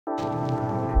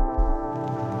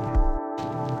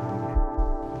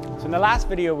In the last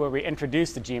video where we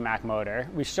introduced the GMAC motor,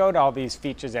 we showed all these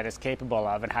features that it's capable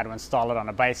of and how to install it on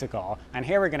a bicycle. And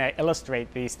here we're going to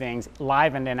illustrate these things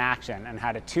live and in action and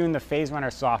how to tune the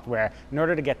Phaserunner software in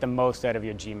order to get the most out of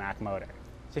your GMAC motor.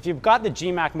 So if you've got the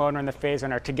GMAC motor and the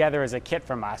Phaserunner together as a kit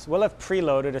from us, we'll have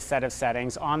preloaded a set of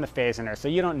settings on the Phaserunner, so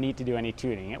you don't need to do any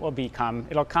tuning.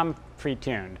 It'll come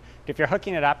pre-tuned. If you're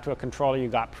hooking it up to a controller you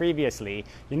got previously,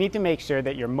 you need to make sure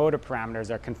that your motor parameters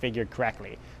are configured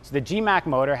correctly. So the GMAC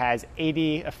motor has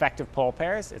 80 effective pole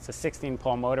pairs. It's a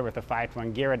 16-pole motor with a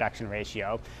 5-to-1 gear reduction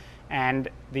ratio. And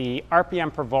the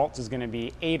RPM per volt is going to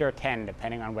be 8 or 10,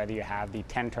 depending on whether you have the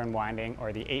 10-turn winding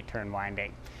or the 8-turn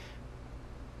winding.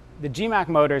 The GMAC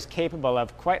motor is capable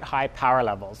of quite high power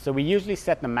levels, so we usually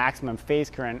set the maximum phase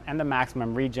current and the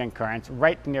maximum regen currents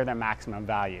right near their maximum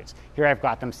values. Here I've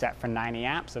got them set for 90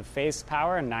 amps of phase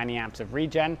power and 90 amps of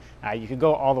regen. You could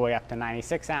go all the way up to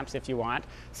 96 amps if you want.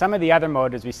 Some of the other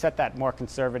motors, we set that more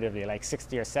conservatively, like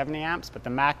 60 or 70 amps, but the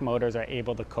MAC motors are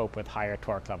able to cope with higher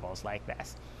torque levels like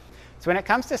this. So when it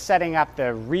comes to setting up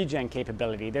the regen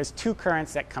capability, there's two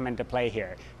currents that come into play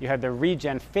here. You have the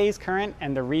regen phase current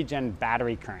and the regen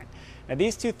battery current. Now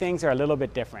these two things are a little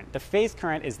bit different. The phase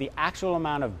current is the actual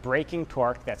amount of braking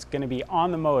torque that's going to be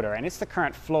on the motor, and it's the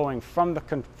current flowing from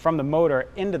the motor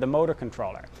into the motor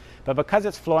controller. But because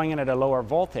it's flowing in at a lower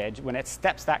voltage, when it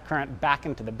steps that current back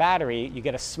into the battery, you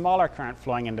get a smaller current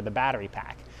flowing into the battery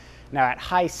pack. Now at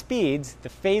high speeds, the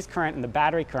phase current and the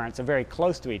battery currents are very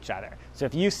close to each other. So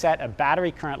if you set a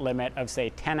battery current limit of say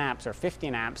 10 amps or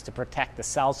 15 amps to protect the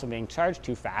cells from being charged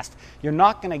too fast, you're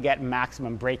not going to get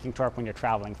maximum braking torque when you're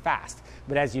traveling fast.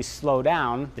 But as you slow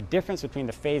down, the difference between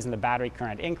the phase and the battery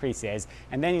current increases,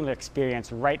 and then you'll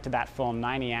experience right to that full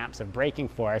 90 amps of braking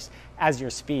force as your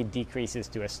speed decreases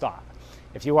to a stop.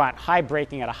 If you want high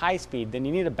braking at a high speed, then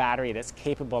you need a battery that's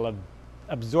capable of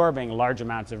absorbing large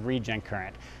amounts of regen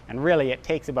current. And really it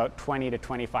takes about 20 to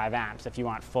 25 amps if you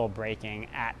want full braking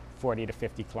at 40 to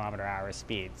 50 km/h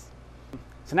speeds.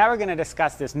 So now we're going to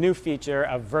discuss this new feature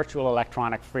of virtual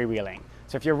electronic freewheeling.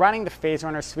 So if you're running the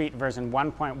Phaserunner Suite version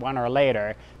 1.1 or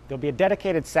later, there'll be a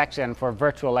dedicated section for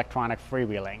virtual electronic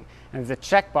freewheeling. And there's a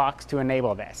checkbox to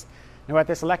enable this. Now what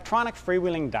this electronic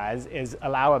freewheeling does is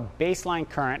allow a baseline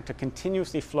current to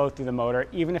continuously flow through the motor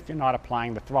even if you're not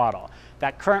applying the throttle.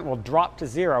 That current will drop to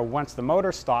zero once the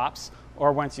motor stops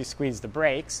or once you squeeze the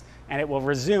brakes, and it will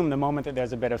resume the moment that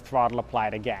there's a bit of throttle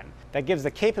applied again. That gives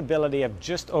the capability of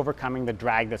just overcoming the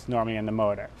drag that's normally in the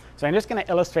motor. So I'm just going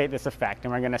to illustrate this effect,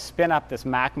 and we're going to spin up this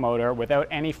MAC motor without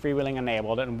any freewheeling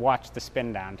enabled and watch the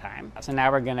spin down time. So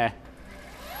now we're going to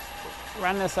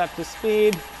run this up to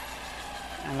speed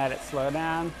and let it slow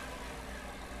down.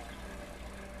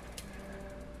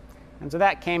 And so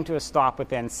that came to a stop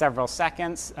within several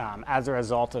seconds as a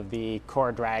result of the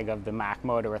core drag of the MAC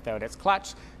motor without its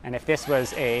clutch. And if this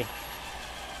was a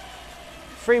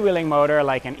freewheeling motor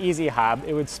like an Easy Hub,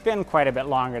 it would spin quite a bit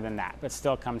longer than that, but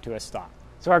still come to a stop.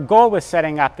 So our goal with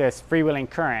setting up this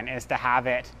Freewheeling Current is to have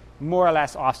it more or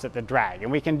less offset the drag.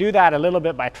 And we can do that a little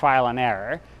bit by trial and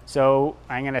error. So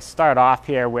I'm going to start off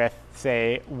here with,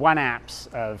 say, 1 amps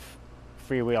of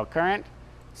freewheel current,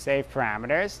 save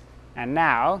parameters. And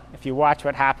now, if you watch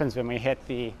what happens when we hit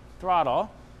the throttle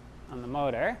on the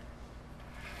motor.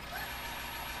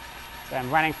 So I'm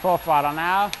running full throttle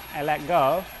now. I let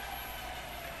go.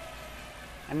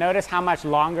 And notice how much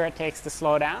longer it takes to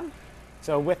slow down.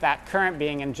 So with that current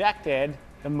being injected,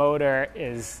 the motor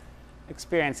is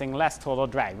experiencing less total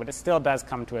drag, but it still does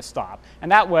come to a stop. And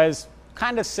that was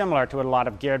kind of similar to what a lot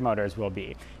of geared motors will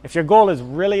be. If your goal is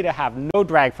really to have no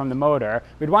drag from the motor,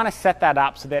 we'd want to set that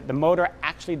up so that the motor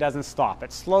actually doesn't stop.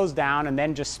 It slows down and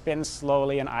then just spins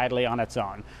slowly and idly on its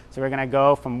own. So we're going to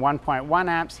go from 1.1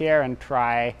 amps here and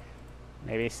try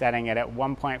maybe setting it at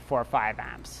 1.45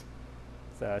 amps.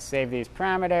 So save these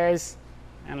parameters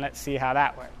and let's see how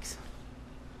that works.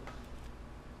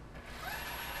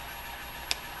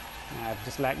 Now I've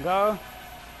just let go.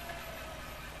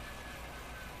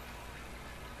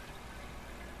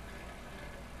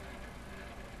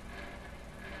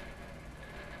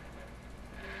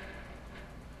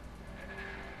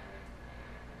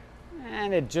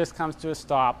 And it just comes to a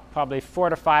stop, probably 4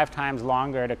 to 5 times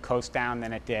longer to coast down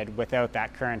than it did without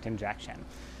that current injection.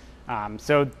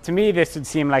 So to me, this would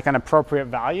seem like an appropriate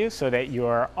value so that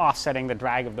you're offsetting the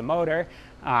drag of the motor.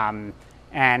 And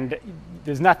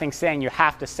there's nothing saying you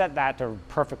have to set that to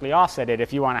perfectly offset it.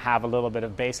 If you want to have a little bit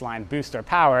of baseline booster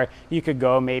power, you could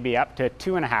go maybe up to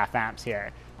 2.5 amps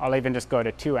here. I'll even just go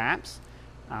to 2 amps.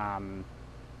 And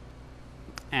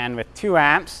with 2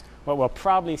 amps, what we'll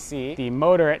probably see, the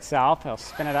motor itself, I'll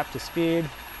spin it up to speed,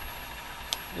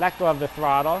 let go of the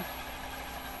throttle,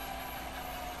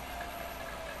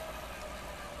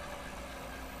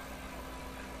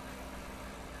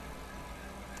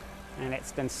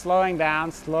 it's been slowing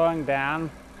down,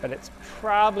 but it's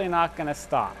probably not going to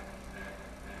stop.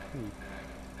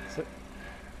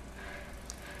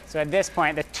 So at this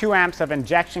point, the 2 amps of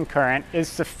injection current is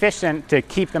sufficient to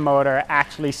keep the motor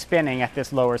actually spinning at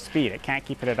this lower speed. It can't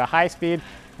keep it at a high speed,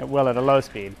 it will at a low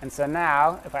speed. And so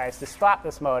now, if I was to stop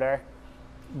this motor,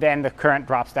 then the current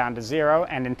drops down to 0,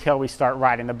 and until we start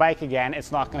riding the bike again,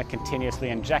 it's not going to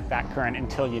continuously inject that current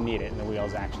until you need it and the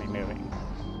wheel's actually moving.